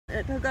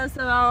It took us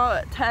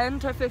about 10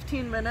 to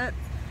 15 minutes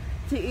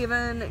to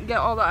even get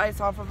all the ice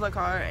off of the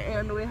car,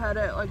 and we had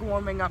it like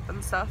warming up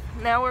and stuff.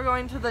 Now we're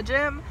going to the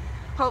gym.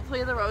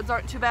 Hopefully the roads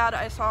aren't too bad.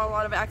 I saw a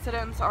lot of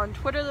accidents on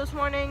Twitter this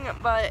morning,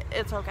 but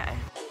it's okay.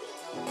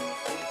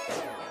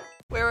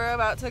 We were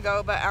about to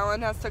go, but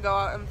Alan has to go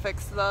out and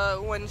fix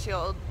the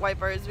windshield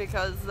wipers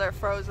because they're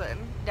frozen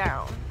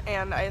down,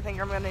 and I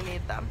think I'm gonna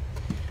need them.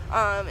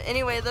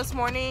 Anyway, this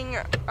morning,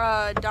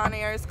 Don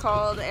Ayers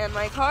called and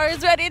my car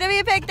is ready to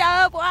be picked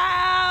up.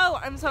 Wow!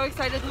 I'm so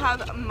excited to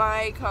have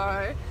my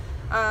car.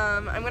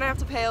 I'm gonna have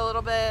to pay a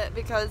little bit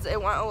because it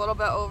went a little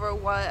bit over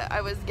what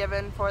I was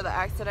given for the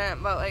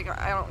accident, but like,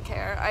 I don't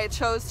care. I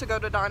chose to go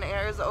to Don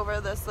Ayers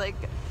over this like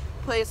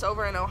place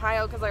over in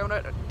Ohio because I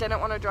didn't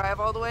want to drive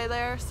all the way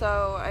there,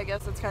 so I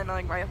guess it's kind of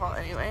like my fault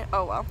anyway.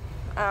 Oh well.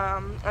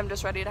 I'm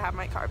just ready to have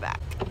my car back.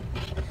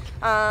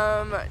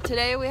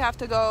 Today we have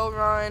to go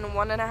run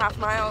 1.5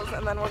 miles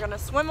and then we're gonna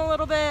swim a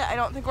little bit. I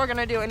don't think we're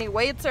gonna do any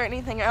weights or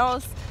anything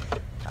else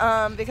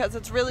because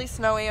it's really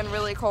snowy and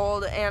really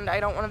cold and I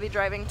don't want to be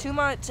driving too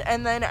much.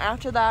 And then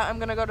after that I'm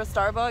gonna go to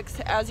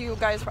Starbucks. As you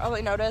guys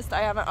probably noticed,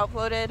 I haven't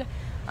uploaded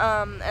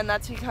and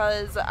that's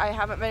because I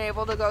haven't been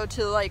able to go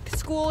to like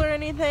school or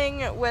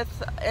anything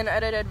with an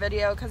edited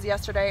video because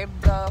yesterday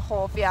the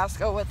whole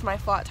fiasco with my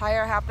flat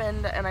tire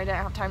happened and I didn't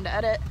have time to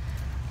edit.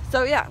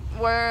 So yeah,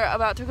 we're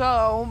about to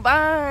go.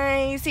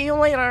 Bye, see you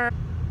later.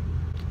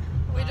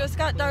 We just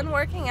got done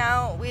working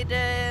out. We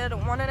did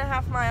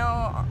 1.5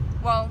 mile,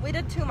 well, we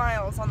did 2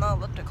 miles on the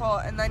elliptical,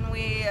 and then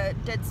we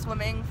did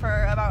swimming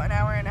for about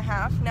 1.5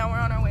 hours. Now we're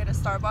on our way to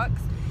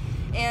Starbucks.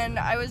 And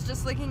I was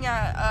just looking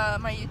at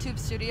my YouTube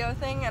studio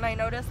thing, and I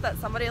noticed that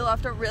somebody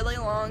left a really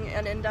long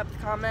and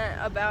in-depth comment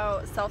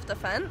about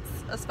self-defense,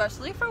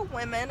 especially for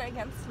women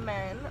against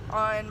men,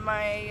 on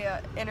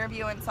my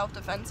interview and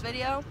self-defense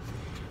video.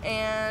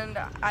 And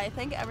I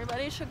think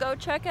everybody should go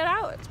check it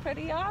out. It's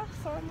pretty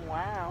awesome.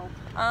 Wow.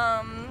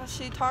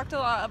 She talked a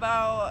lot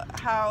about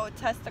how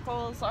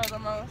testicles are the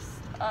most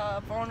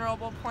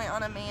vulnerable point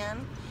on a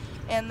man,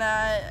 and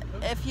that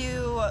if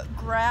you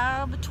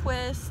grab,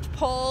 twist,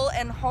 pull,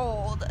 and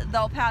hold,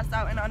 they'll pass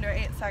out in under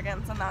 8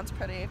 seconds, and that's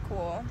pretty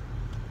cool.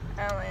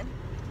 Alan,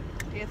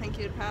 do you think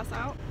you'd pass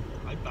out?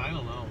 I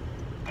don't know.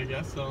 I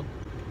guess so.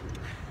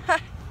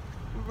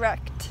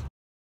 Wrecked.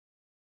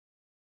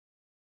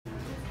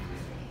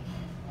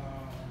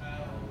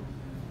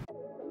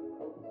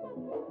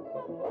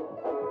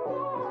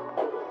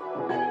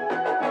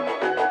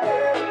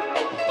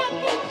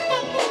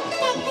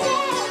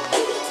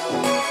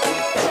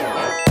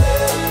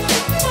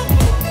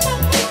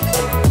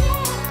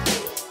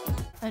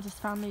 I just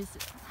found these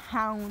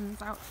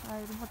hounds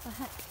outside. What the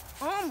heck?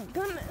 Oh my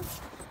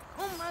goodness.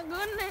 Oh my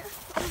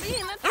goodness. I'm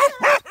being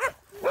attacked.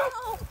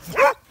 No.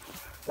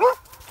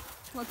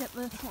 Look at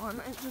this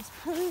one. It just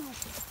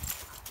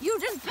pooped. You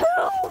just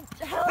pooped.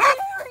 How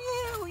dare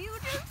you? You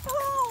just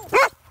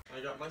pooped.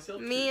 I got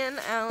myself. Me and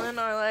Alan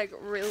are like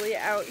really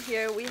out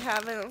here. We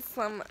having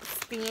some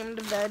steamed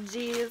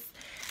veggies.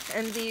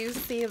 And do you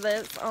see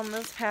this on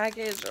this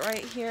package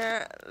right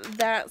here?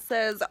 That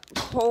says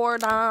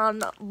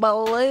cordon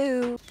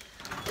bleu.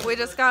 We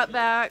just got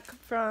back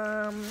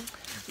from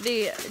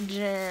the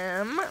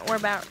gym. We're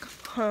back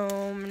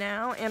home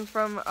now, and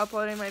from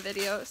uploading my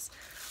videos.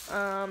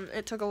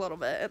 It took a little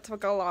bit. It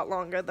took a lot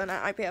longer than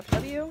at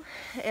IPFW.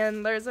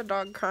 And there's a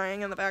dog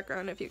crying in the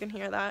background if you can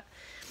hear that.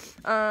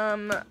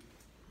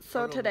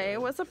 So today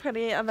was a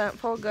pretty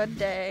eventful, good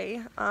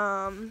day.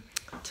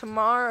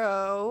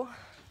 Tomorrow,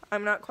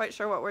 I'm not quite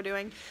sure what we're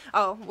doing.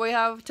 Oh, we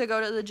have to go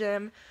to the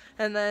gym,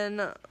 and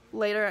then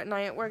later at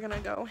night we're gonna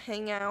go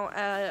hang out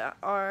at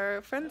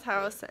our friend's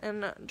house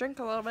and drink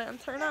a little bit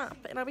and turn up.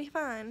 It'll be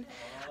fun.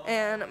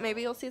 And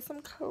maybe you'll see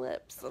some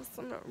clips of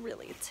some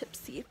really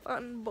tipsy,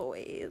 fun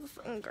boys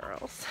and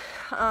girls.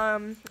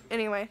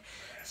 Anyway,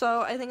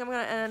 so I think I'm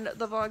gonna end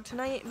the vlog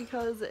tonight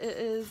because it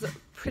is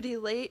pretty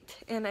late,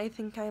 and I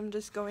think I'm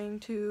just going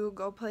to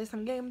go play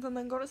some games and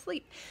then go to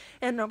sleep.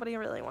 And nobody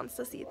really wants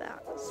to see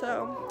that.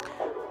 So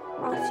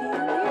I'll see you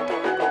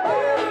later.